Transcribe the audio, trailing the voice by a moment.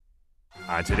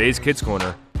On today's Kids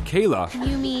Corner, Kayla...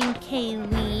 You mean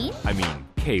Kayleen? I mean,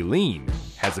 Rayleen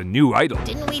has a new idol.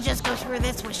 Didn't we just go through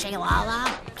this with Shaylala?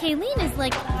 Kayleen is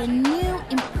like the new,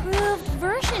 improved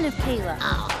version of Kayla.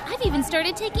 Oh. I've even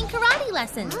started taking karate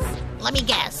lessons. Let me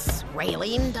guess.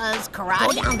 Rayleen does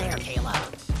karate? Go down there, Kayla.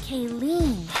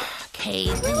 Kayleen.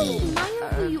 Kayleen. Really admire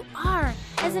who you are.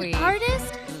 As an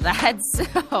artist? That's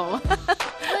so.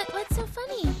 What's so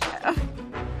funny?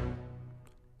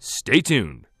 Stay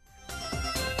tuned.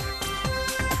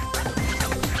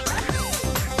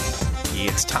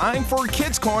 It's time for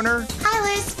Kids Corner.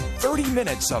 Hi, Liz. 30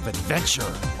 minutes of adventure.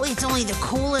 Well, it's only the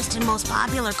coolest and most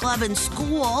popular club in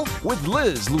school. With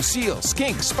Liz, Lucille,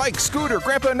 Skink, Spike, Scooter,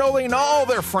 Grandpa Noli, and all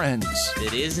their friends.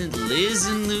 It isn't Liz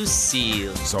and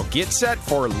Lucille. So get set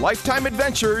for lifetime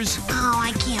adventures Oh,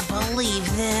 I can't believe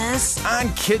this.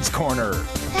 on Kids Corner.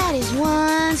 That is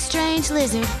one strange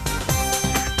lizard.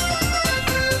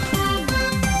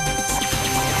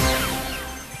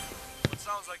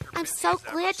 I'm so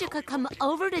glad you could come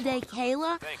over today,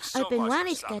 Kayla. I've been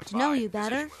wanting to get to know you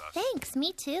better. Thanks,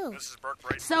 me too.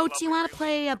 So, do you want to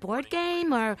play a board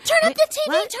game or... Turn up the TV!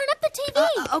 What? Turn up the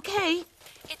TV! Okay.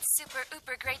 It's super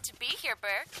uber great to be here,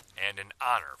 Burke. And an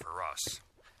honor for us.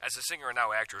 As a singer and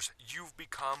now actress, you've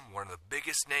become one of the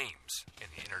biggest names in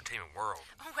the entertainment world.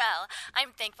 Well,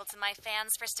 I'm thankful to my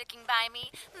fans for sticking by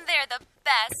me. They're the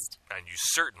best. And you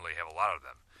certainly have a lot of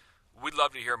them. We'd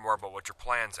love to hear more about what your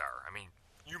plans are. I mean,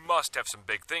 you must have some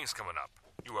big things coming up.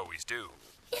 You always do.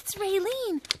 It's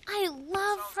Rayleen. I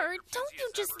love her. Don't you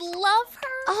just love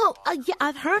her? Oh, yeah,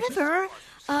 I've heard of her.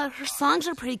 Her songs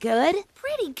are pretty good.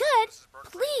 Pretty good?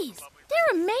 Please.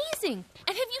 They're amazing.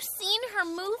 And have you seen her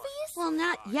movies? Well,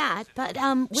 not yet, but,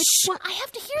 which one? I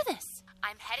have to hear this.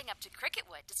 I'm heading up to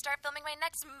Cricketwood to start filming my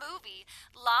next movie,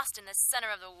 Lost in the Center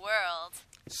of the World.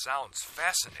 Sounds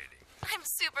fascinating. I'm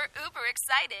super uber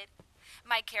excited.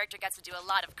 My character gets to do a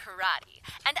lot of karate,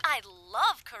 and I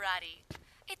love karate.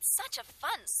 It's such a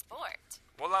fun sport.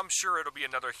 Well, I'm sure it'll be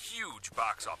another huge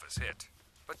box office hit.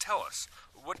 But tell us,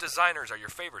 what designers are your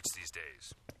favorites these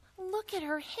days? Look at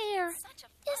her hair. Such a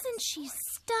fun Isn't she sport.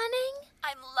 stunning?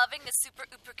 I'm loving the super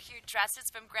uber cute dresses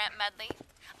from Grant Medley.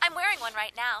 I'm wearing one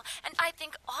right now, and I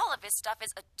think all of his stuff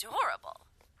is adorable.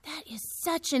 That is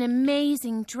such an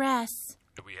amazing dress.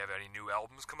 Do we have any new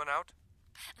albums coming out?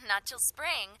 Not till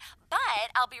spring,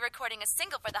 but I'll be recording a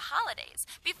single for the holidays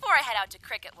before I head out to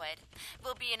Cricketwood.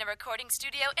 We'll be in a recording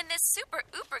studio in this super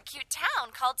uber cute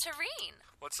town called Terrene.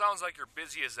 Well, it sounds like you're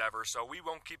busy as ever, so we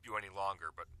won't keep you any longer,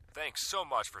 but thanks so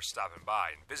much for stopping by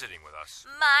and visiting with us.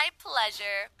 My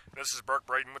pleasure. This is Burke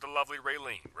Brayton with the lovely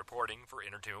Rayleen, reporting for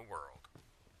Entertainment World.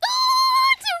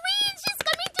 Oh, Terrene! She's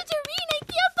coming to Terrene! I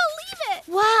can't believe it!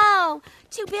 Wow.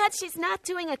 Too bad she's not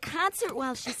doing a concert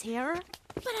while she's here.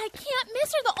 But I can't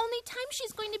miss her the only time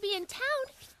she's going to be in town.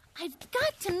 I've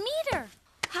got to meet her.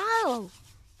 How?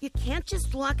 You can't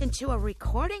just walk into a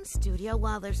recording studio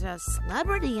while there's a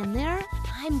celebrity in there.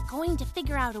 I'm going to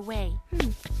figure out a way.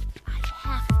 I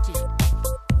have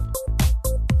to.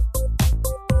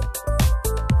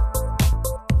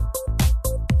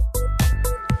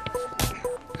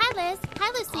 Hi, Liz.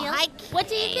 Hi, Lucille. Hi, What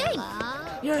do you think?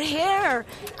 Kayla. Your hair,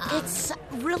 it's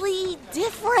really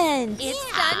different.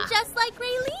 It's done just like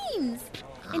Rayleen's.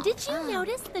 And did you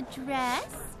notice the dress?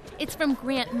 It's from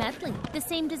Grant Medley, the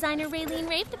same designer Rayleen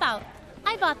raved about.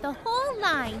 I bought the whole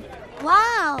line.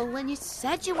 Wow, when you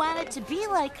said you wanted to be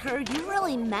like her, you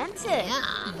really meant it.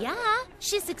 Yeah,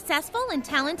 she's successful and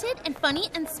talented and funny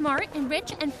and smart and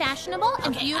rich and fashionable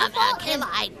and beautiful. Kayla,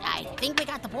 I think we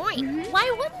got the point.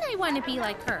 Why wouldn't I want to be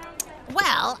like her?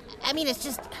 Well, I mean, it's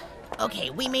just... Okay,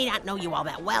 we may not know you all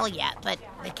that well yet, but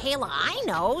the Kayla I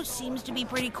know seems to be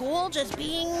pretty cool just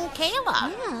being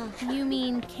Kayla. Yeah. You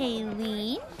mean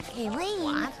Kayleen? Kayleen.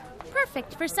 What?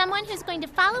 Perfect for someone who's going to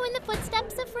follow in the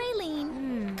footsteps of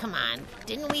Rayleen. Come on,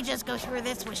 didn't we just go through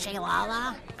this with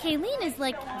Shaylala? Kayleen is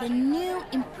like the new,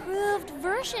 improved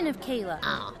version of Kayla.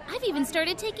 Oh. I've even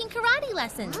started taking karate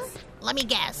lessons. Let me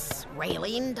guess.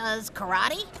 Rayleen does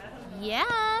karate? Yeah.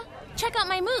 Check out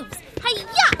my moves.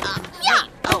 Hi-ya! Yeah.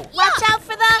 Oh, Watch out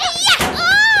for the Yeah!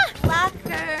 Ah!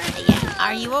 locker. yeah.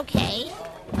 Are you okay?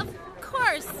 Of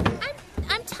course.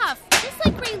 I'm tough, just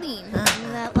like Rayleen.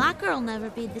 That locker will never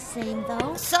be the same,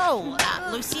 though. So,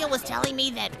 Lucille was telling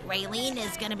me that Rayleen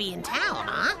is going to be in town,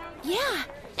 huh? Yeah,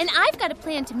 and I've got a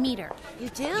plan to meet her. You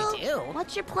do? You do?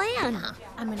 What's your plan?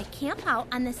 I'm going to camp out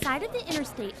on the side of the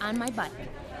interstate on my bike.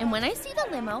 And when I see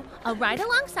the limo, I'll ride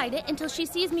alongside it until she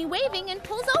sees me waving and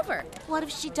pulls over. What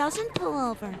if she doesn't pull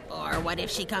over? Or what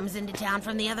if she comes into town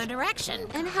from the other direction?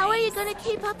 And how are you going to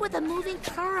keep up with a moving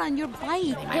car on your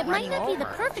bike? It might not be the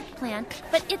perfect plan,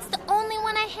 but it's the only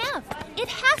one I have. It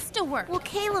has to work. Well,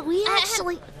 Kayla, we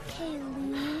actually...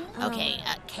 Kayleen. Okay,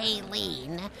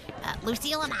 Kayleen,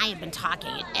 Lucille and I have been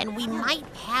talking, and we might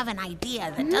have an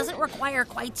idea that doesn't require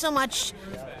quite so much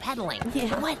peddling.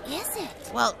 Yeah. What is it?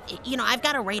 Well, I've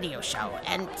got a radio show,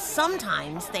 and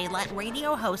sometimes they let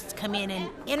radio hosts come in and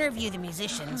interview the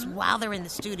musicians while they're in the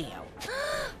studio.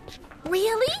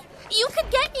 Really? You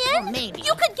could get in? Well, maybe.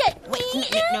 You could get me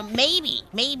in? No,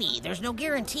 maybe. There's no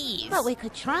guarantees. But we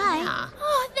could try. Yeah.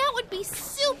 Oh, that would be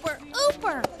super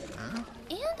ooper.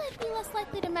 And I'd be less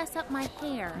likely to mess up my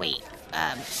hair. Wait,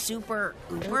 super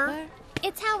Uber?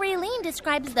 It's how Rayleen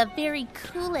describes the very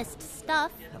coolest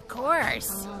stuff. Of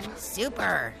course.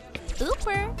 Super.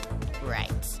 Ooper.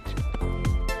 Right.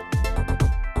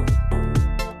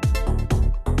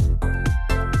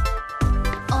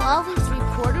 All these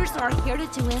reporters are here to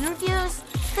do interviews?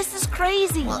 This is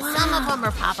crazy. Well, some of them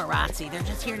are paparazzi. They're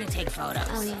just here to take photos.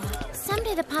 Oh, yeah.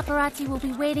 Someday the paparazzi will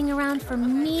be waiting around for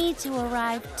me to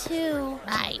arrive, too.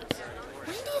 Right.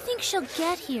 When do you think she'll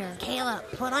get here? Kayla,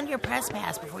 put on your press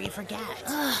pass before you forget.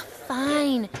 Ugh,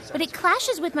 fine. But it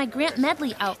clashes with my Grant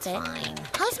Medley outfit. Fine.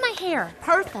 How's my hair?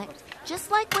 Perfect.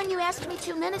 Just like when you asked me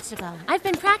 2 minutes ago. I've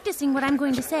been practicing what I'm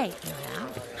going to say. Yeah.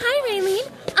 Hi, Rayleen.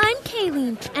 I'm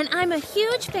Kayleen, and I'm a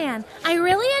huge fan. I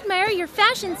really admire your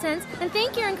fashion sense and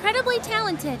think you're incredibly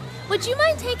talented. Would you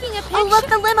mind taking a picture? Oh, look,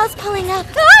 the limo's pulling up.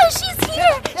 Oh, she's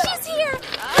here! She's here!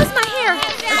 How's my hair?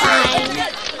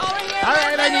 All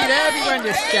right, I need everyone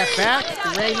to step back.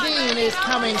 Raylene is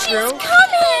coming through.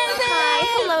 Hi,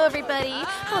 hello, everybody.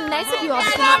 How nice of you all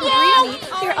to come out and greet me.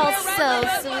 You're all so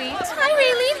sweet. Hi,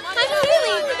 Rayleen. I'm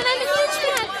Kayleen, and I'm a huge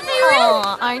fan.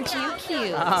 Aw, aren't you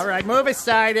cute? All right, move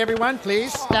aside, everyone.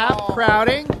 Please stop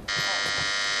crowding.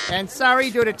 And sorry,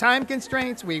 due to time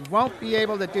constraints, we won't be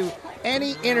able to do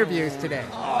any interviews today.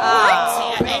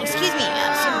 Excuse me, we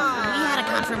had a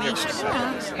confirmation.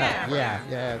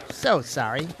 So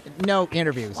sorry. No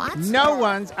interviews. What? No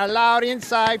one's allowed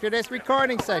inside for this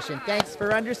recording session. Thanks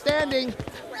for understanding.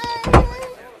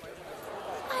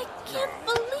 I can't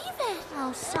believe it.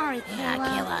 Oh, sorry, Yeah,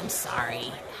 Kayla. Kayla, I'm sorry.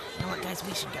 You know what, guys,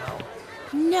 we should go.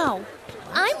 No,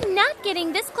 I'm not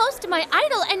getting this close to my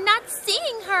idol and not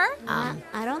seeing her.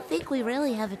 I don't think we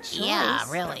really have a choice. Yeah,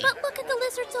 really. But look at the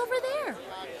lizards over there.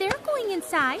 They're going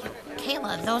inside.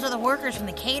 Kayla, those are the workers from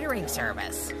the catering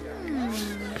service.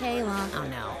 Kayla, Oh,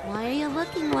 no. why are you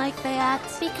looking like that?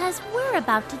 Because we're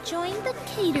about to join the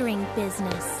catering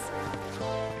business.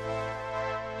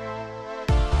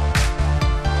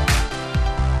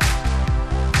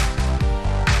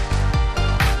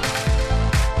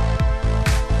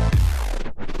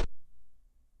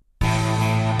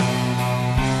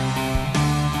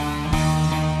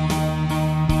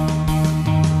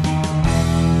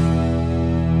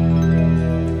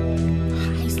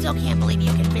 I still can't believe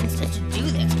you convinced us to do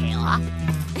this, Kayla.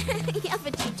 Yeah,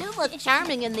 but you do look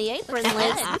charming in the apron,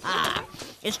 Liz.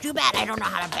 It's too bad I don't know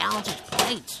how to balance its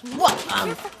plates. What?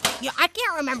 I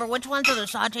can't remember which ones are the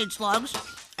sautéed slugs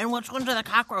and which ones are the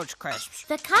cockroach crisps.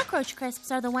 The cockroach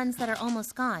crisps are the ones that are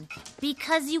almost gone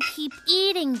because you keep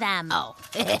eating them. Oh,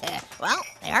 well,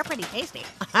 they are pretty tasty.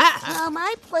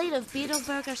 My plate of beetle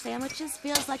burger sandwiches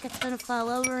feels like it's going to fall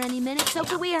over any minute, so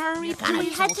can we hurry, kinda Do we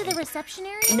please? head to the reception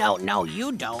area? No,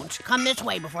 you don't. Come this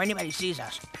way before anybody sees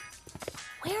us.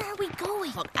 Where are we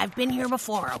going? Look, I've been here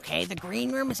before, okay? The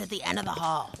green room is at the end of the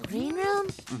hall. Green room?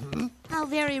 Mm-hmm. How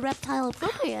very reptile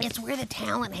appropriate. It's where the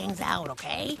talent hangs out,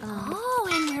 okay? Oh,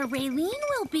 and where Rayleen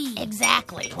will be.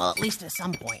 Exactly. Well, at least at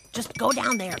some point. Just go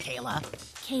down there, Kayla.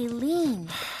 Kayleen,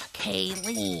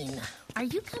 Kayleen. are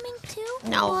you coming too?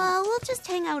 No, Well, we'll just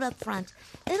hang out up front.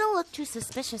 It'll look too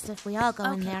suspicious if we all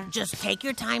go in there. just take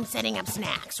your time setting up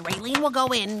snacks. Raylene will go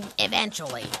in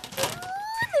eventually.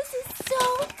 This is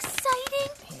so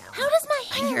exciting. How does my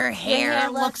hair? Your hair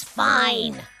looks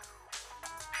fine.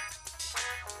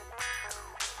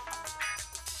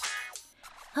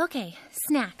 Okay,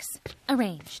 snacks.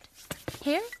 Arranged.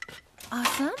 Hair?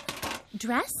 Awesome.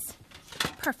 Dress?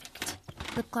 Perfect.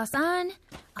 Lip gloss on.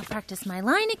 I'll practice my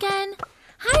line again.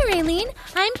 Hi, Rayleen.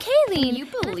 I'm Kayleen. Can you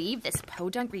believe this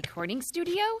podunk recording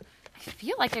studio? I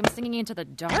feel like I'm singing into the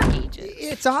dark ages.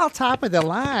 It's all top of the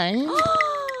line.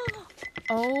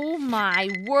 Oh my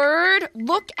word!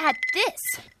 Look at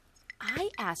this! I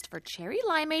asked for cherry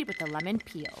limeade with a lemon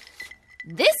peel.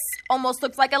 This almost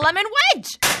looks like a lemon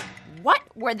wedge! What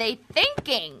were they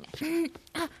thinking?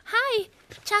 Hi,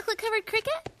 chocolate-covered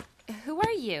cricket. Who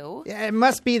are you? It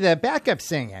must be the backup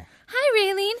singer. Hi,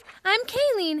 Rayleen. I'm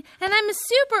Kayleen, and I'm a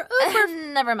super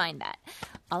uber... Never mind that.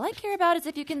 All I care about is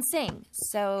if you can sing.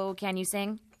 So, can you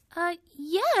sing?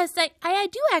 Yes, I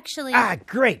do actually. Ah,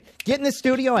 great. Get in the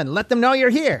studio and let them know you're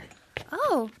here.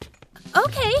 Oh,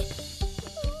 Okay.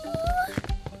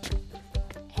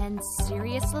 And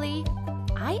seriously,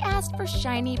 I asked for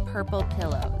shiny purple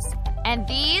pillows. And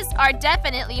these are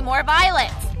definitely more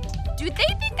violet. Do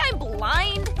they think I'm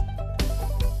blind?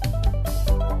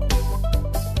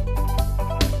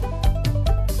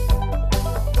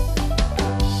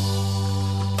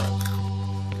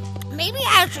 Maybe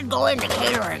I should go into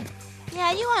catering.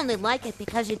 Yeah, you only like it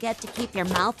because you get to keep your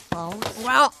mouth full.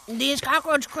 Well, these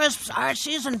cockroach crisps are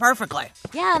seasoned perfectly.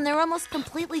 Yeah, and they're almost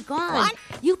completely gone. What?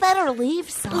 You better leave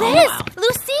some. Liz!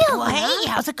 Lucille! Well, hey,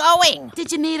 how's it going?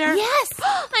 Did you meet her? Yes!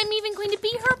 I'm even going to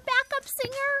be her backup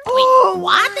singer. Wait,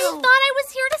 what? They thought I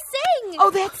was here to sing.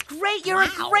 Oh, that's great. You're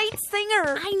Wow. a great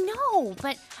singer. I know,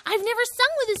 but I've never sung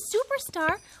with a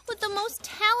superstar, with the most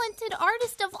talented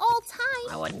artist of all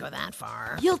time. I wouldn't go that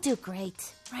far. You'll do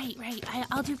great. Right.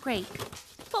 I'll do great.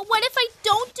 But what if I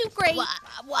don't do great? Well,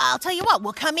 I'll tell you what,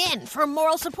 we'll come in for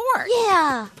moral support.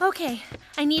 Yeah. Okay,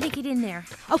 I need to get in there.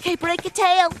 Okay, break a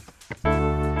tail.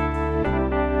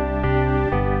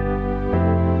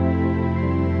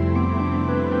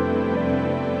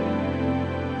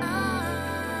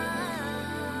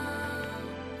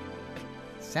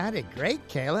 Sounded great,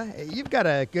 Kayla. You've got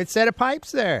a good set of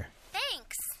pipes there.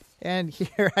 Thanks. And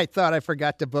here I thought I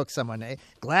forgot to book someone.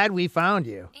 Glad we found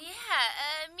you.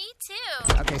 Yeah, me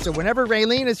too. Okay, so whenever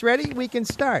Rayleen is ready, we can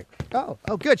start. Oh,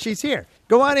 good, she's here.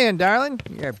 Go on in, darling.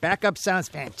 Your backup sounds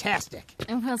fantastic.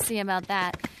 We'll see about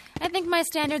that. I think my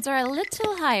standards are a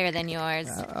little higher than yours.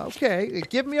 Okay,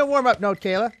 give me a warm-up note,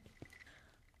 Kayla.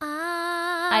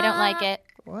 I don't like it.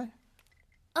 What?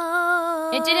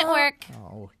 It didn't work.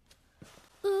 Oh,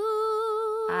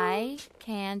 I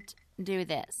can't do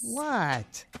this.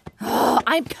 what?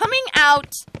 I'm coming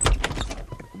out.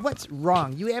 What's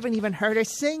wrong? You haven't even heard her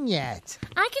sing yet.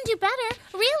 I can do better,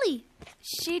 really.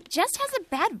 She just has a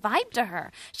bad vibe to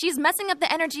her. She's messing up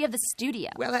the energy of the studio.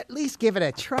 Well, at least give it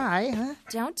a try, huh?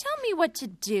 Don't tell me what to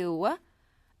do.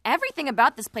 Everything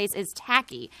about this place is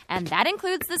tacky, and that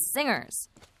includes the singers.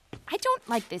 I don't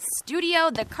like this studio.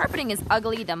 The carpeting is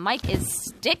ugly. The mic is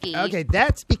sticky. Okay,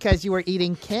 that's because you were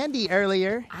eating candy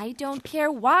earlier. I don't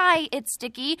care why it's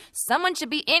sticky. Someone should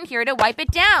be in here to wipe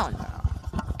it down.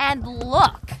 And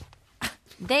look,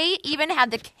 they even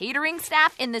have the catering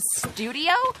staff in the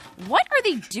studio? What are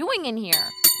they doing in here?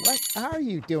 What are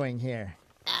you doing here?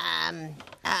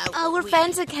 We're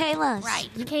friends of Kayla's. Right.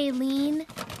 Kayleen?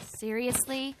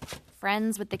 Seriously?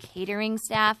 Friends with the catering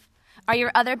staff? Are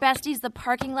your other besties the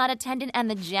parking lot attendant and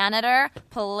the janitor?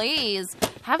 Please,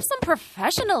 have some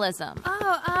professionalism.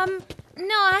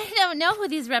 No, I don't know who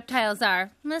these reptiles are.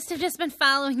 Must have just been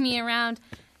following me around.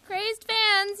 Crazed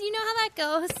fans, you know how that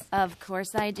goes. Of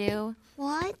course I do.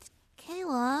 What?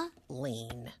 Kayla?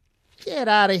 Lean. Get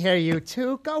out of here, you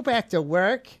two. Go back to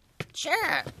work.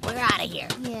 Sure, we're out of here.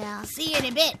 Yeah. See you in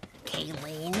a bit,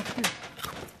 Kayleen.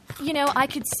 You know, I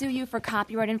could sue you for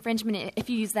copyright infringement if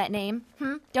you use that name.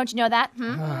 Don't you know that?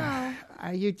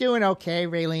 Are you doing okay,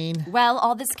 Rayleen? Well,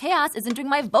 all this chaos isn't doing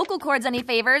my vocal cords any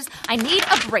favors. I need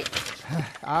a break.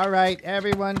 All right,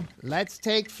 everyone. Let's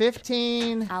take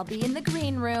 15. I'll be in the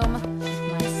green room with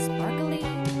my sparkly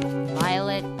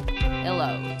violet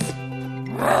pillows.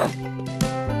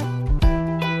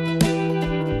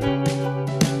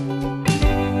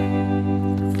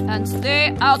 And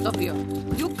stay out of here.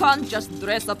 You can't just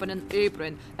dress up in an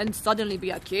apron and suddenly be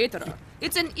a caterer.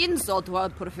 It's an insult to our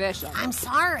profession. I'm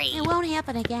sorry. It won't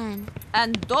happen again.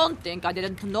 And don't think I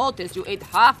didn't notice you ate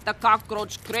half the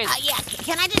cockroach crisp. Yeah,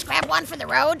 can I just grab one for the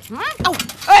road? Oh,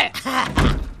 hey!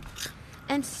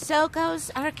 And so goes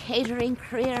our catering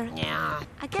career. Yeah.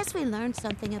 I guess we learned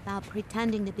something about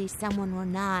pretending to be someone we're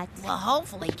not. Well,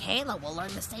 hopefully Kayla will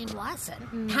learn the same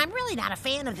lesson. I'm really not a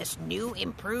fan of this new,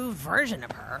 improved version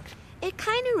of her. It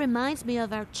kind of reminds me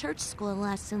of our church school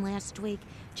lesson last week.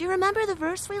 Do you remember the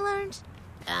verse we learned?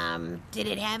 Did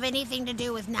it have anything to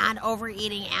do with not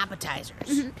overeating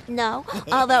appetizers? No,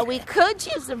 although we could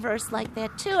use a verse like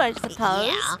that too, I suppose.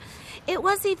 Yeah. It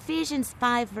was Ephesians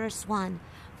 5, verse 1.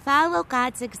 Follow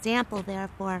God's example,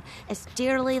 therefore, as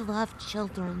dearly loved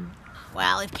children.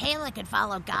 Well, if Kayla could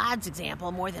follow God's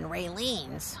example more than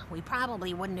Rayleen's, we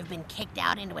probably wouldn't have been kicked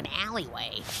out into an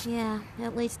alleyway. Yeah,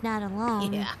 at least not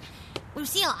alone. Yeah.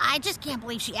 Lucille, I just can't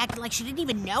believe she acted like she didn't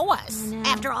even know us. I know.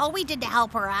 After all we did to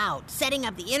help her out, setting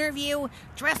up the interview,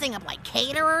 dressing up like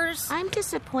caterers. I'm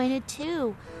disappointed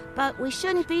too, but we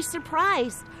shouldn't be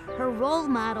surprised. Her role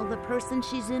model, the person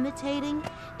she's imitating,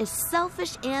 is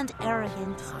selfish and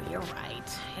arrogant. Oh, you're right.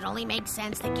 It only makes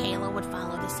sense that Kayla would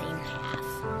follow the same path.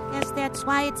 Guess that's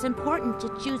why it's important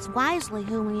to choose wisely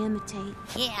who we imitate.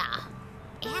 Yeah.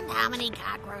 And how many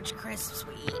cockroach crisps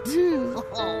we eat.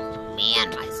 Oh, man,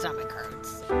 my stomach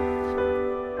hurts.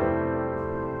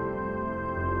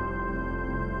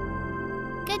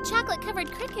 Good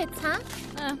chocolate-covered crickets, huh?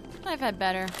 I've had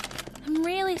better. I'm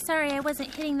really sorry I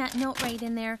wasn't hitting that note right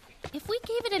in there. If we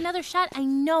gave it another shot, I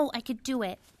know I could do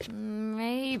it.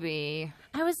 Maybe.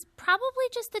 I was probably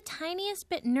just the tiniest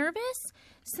bit nervous,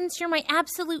 since you're my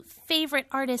absolute favorite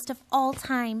artist of all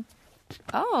time.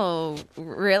 Oh,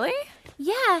 really?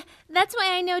 Yeah, that's why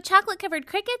I know chocolate-covered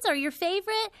crickets are your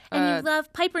favorite, and you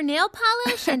love Piper nail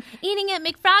polish, and eating at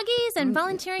McFroggy's, and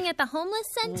volunteering at the homeless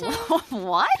center.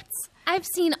 What? I've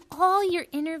seen all your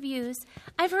interviews.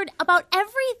 I've heard about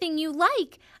everything you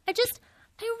like. I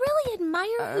really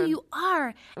admire who you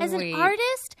are as an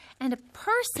artist and a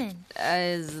person.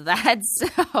 Is that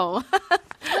so?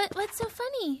 What's so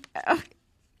funny?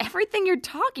 Everything you're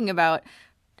talking about.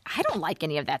 I don't like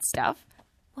any of that stuff.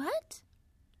 What?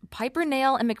 Piper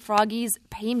Nail and McFroggy's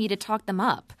pay me to talk them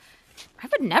up. I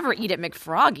would never eat at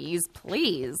McFroggy's,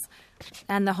 please.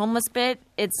 And the homeless bit,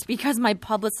 it's because my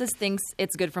publicist thinks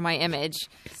it's good for my image.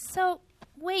 So,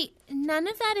 wait, none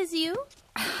of that is you?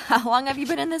 How long have you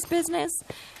been in this business?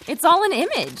 It's all an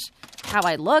image. How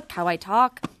I look, how I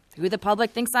talk, who the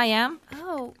public thinks I am.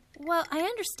 Oh, well, I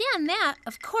understand that,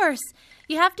 of course.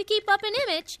 You have to keep up an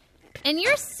image. And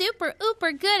you're super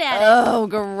ooper good at it. Oh,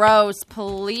 gross.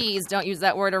 Please don't use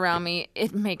that word around me.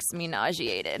 It makes me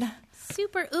nauseated.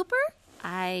 Super ooper?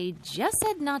 I just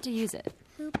said not to use it.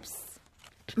 Oops.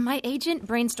 My agent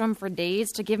brainstormed for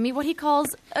days to give me what he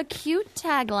calls a cute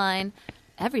tagline.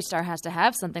 Every star has to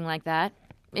have something like that.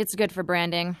 It's good for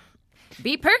branding.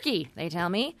 Be perky, they tell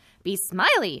me. Be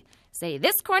smiley. Say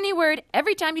this corny word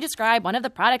every time you describe one of the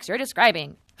products you're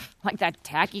describing. Like that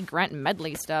tacky Grant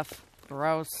Medley stuff.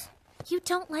 Gross. You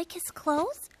don't like his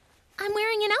clothes? I'm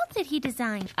wearing an outfit he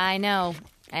designed. I know,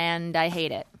 and I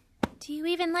hate it. Do you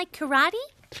even like karate?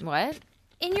 What?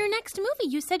 In your next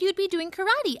movie, you said you'd be doing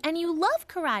karate, and you love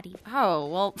karate. Oh,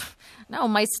 well, no,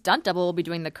 my stunt double will be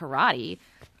doing the karate.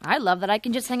 I love that I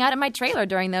can just hang out in my trailer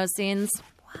during those scenes.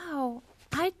 Wow,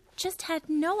 I just had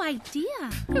no idea.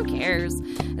 Who cares?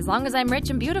 As long as I'm rich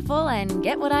and beautiful and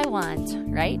get what I want,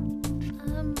 right?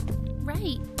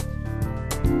 Right.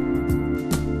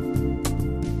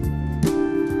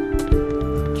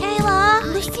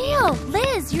 Kayla! Lucille!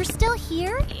 Liz, you're still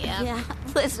here? Yeah,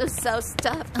 Liz was so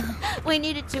stuffed. We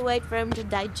needed to wait for him to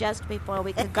digest before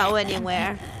we could go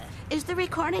anywhere. Is the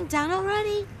recording done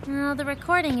already? No, the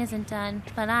recording isn't done,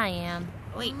 but I am.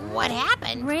 Wait, what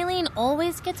happened? Raylene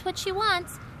always gets what she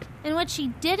wants, and what she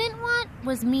didn't want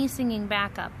was me singing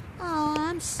backup. Oh,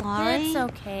 I'm sorry. It's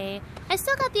okay. I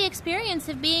still got the experience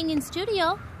of being in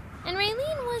studio, and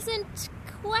Raylene wasn't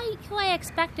quite who I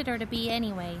expected her to be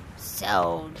anyway.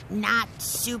 So, not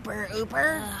super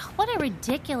ooper? What a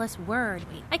ridiculous word.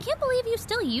 I can't believe you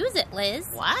still use it, Liz.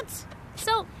 What?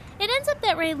 So, it ends up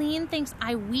that Rayleen thinks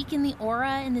I weaken the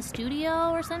aura in the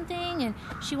studio or something, and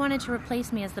she wanted to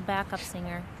replace me as the backup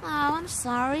singer. Oh, I'm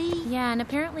sorry. Yeah, and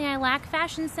apparently I lack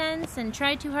fashion sense and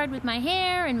try too hard with my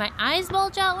hair, and my eyes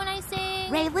bulge out when I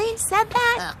sing. Raylene said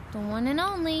that? The one and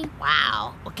only.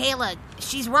 Wow. Well, Kayla,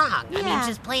 she's wrong. I mean,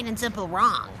 just plain and simple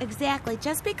wrong. Exactly.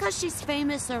 Just because she's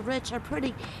famous or rich or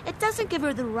pretty, it doesn't give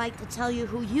her the right to tell you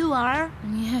who you are.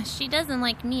 Yeah, she doesn't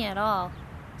like me at all.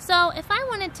 So if I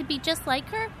wanted to be just like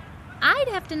her, I'd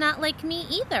have to not like me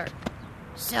either.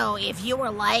 So if you were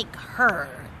like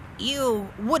her, you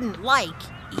wouldn't like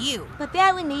you. But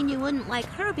that would mean you wouldn't like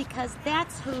her because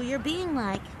that's who you're being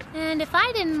like. And if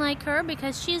I didn't like her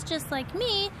because she's just like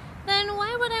me, then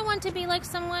why would I want to be like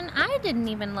someone I didn't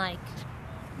even like?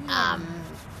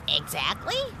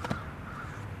 Exactly?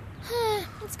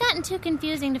 It's gotten too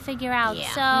confusing to figure out, Yeah.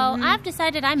 so I've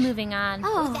decided I'm moving on.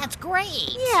 Oh, That's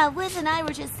great. yeah, Liz and I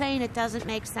were just saying it doesn't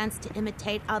make sense to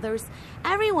imitate others.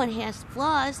 Everyone has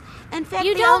flaws. In fact,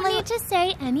 You the don't only... need to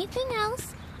say anything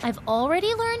else. I've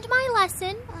already learned my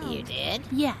lesson. You did?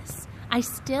 Yes, I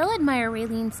still admire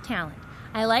Raylene's talent.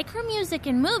 I like her music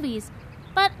and movies,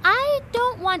 but I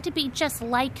don't want to be just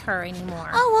like her anymore.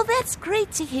 Oh, well, that's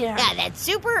great to hear. Yeah, that's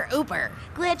super ooper.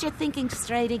 Glad you're thinking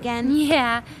straight again.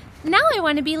 Yeah, now I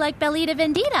want to be like Bellita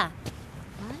Vendita.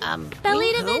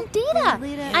 Bellita who? Vendita.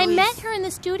 Bellita. I met her in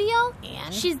the studio.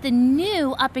 And? She's the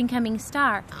new up-and-coming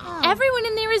star. Everyone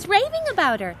in there is raving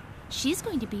about her. She's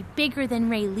going to be bigger than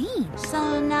Rayleen.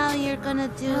 So now you're gonna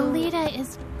do... Bellita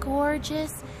is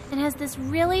gorgeous and has this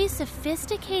really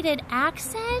sophisticated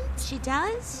accent. She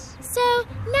does? So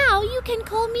now you can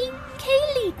call me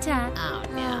Kaylita. Oh,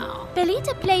 no.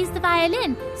 Bellita plays the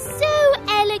violin. So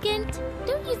elegant,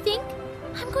 don't you think?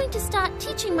 I'm going to start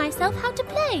teaching myself how to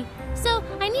play. So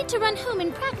I need to run home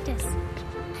and practice.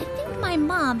 my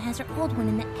mom has her old one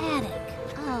in the attic.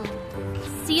 Oh.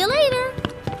 See you later.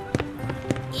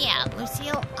 Yeah,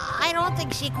 Lucille, I don't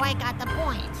think she quite got the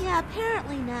point. Yeah,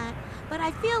 apparently not. But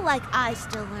I feel like I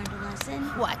still learned a lesson.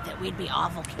 What, that we'd be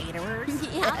awful caterers?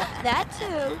 Yeah, that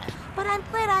too. But I'm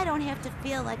glad I don't have to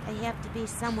feel like I have to be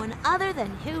someone other than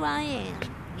who I am.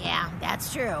 Yeah,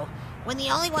 that's true. When the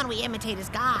only one we imitate is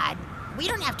God, we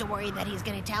don't have to worry that he's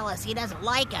going to tell us he doesn't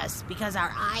like us because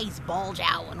our eyes bulge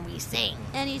out when we sing.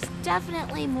 And he's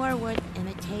definitely more worth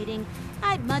imitating.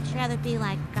 I'd much rather be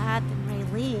like God than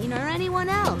Rayleen or anyone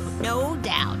else. No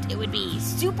doubt. It would be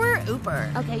super ooper.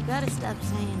 Okay, you gotta stop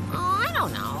saying that. Oh, I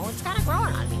don't know. It's kind of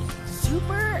growing on me.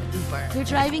 Super ooper. You're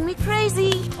driving me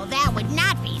crazy. Well, that would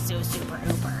not be so super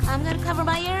ooper. I'm gonna cover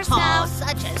my ears Oh, now.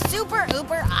 such a super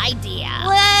ooper idea.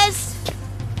 Liz!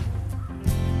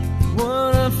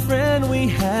 What a friend we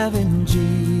have in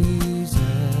Jesus.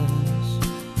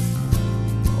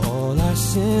 All our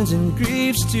sins and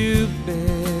griefs to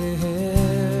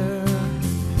bear.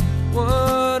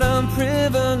 What a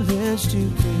privilege to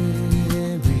carry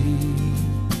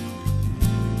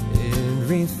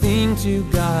everything to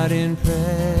God in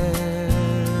prayer.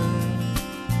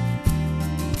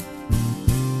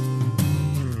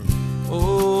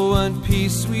 Oh, what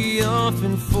peace we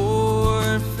often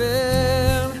forfeit.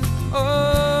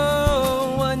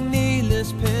 Oh, what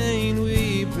needless pain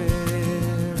we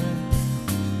bear.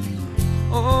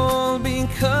 All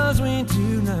because we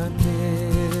do not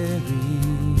carry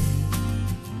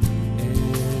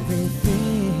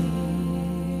everything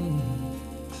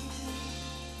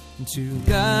to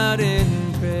God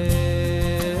in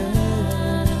prayer.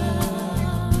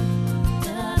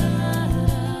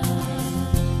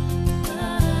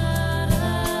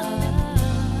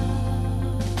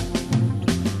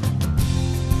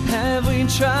 Have we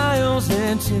trials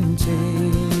and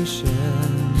temptations?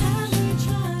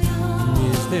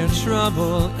 Is there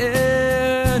trouble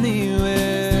anywhere?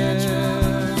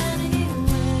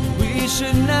 We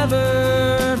should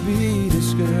never be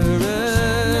discouraged.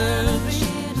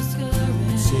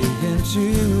 Take it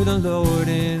to the Lord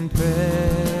in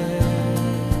prayer.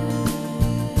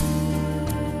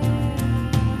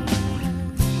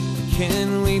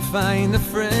 Can we find a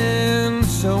friend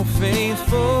so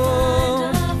faithful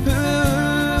who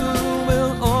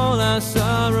will all our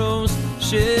sorrows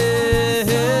share?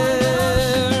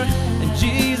 And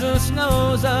Jesus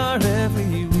knows our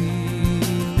every weakness,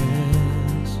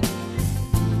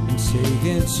 and take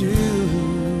it to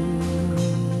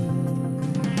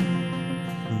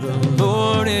the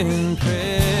Lord in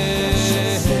prayer.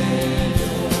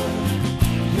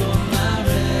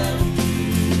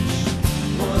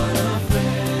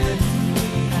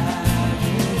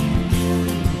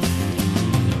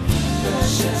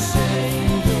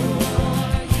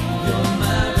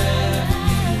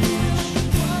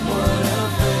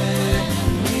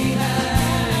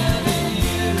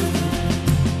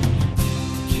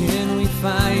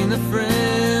 Find a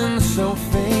friend so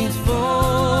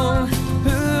faithful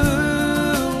who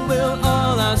will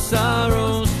all our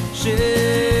sorrows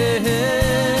share.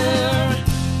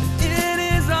 In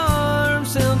his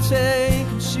arms he'll take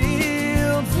and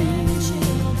shield thee,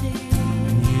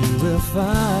 and you will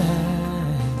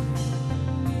find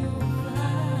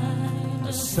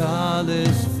a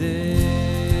solace there.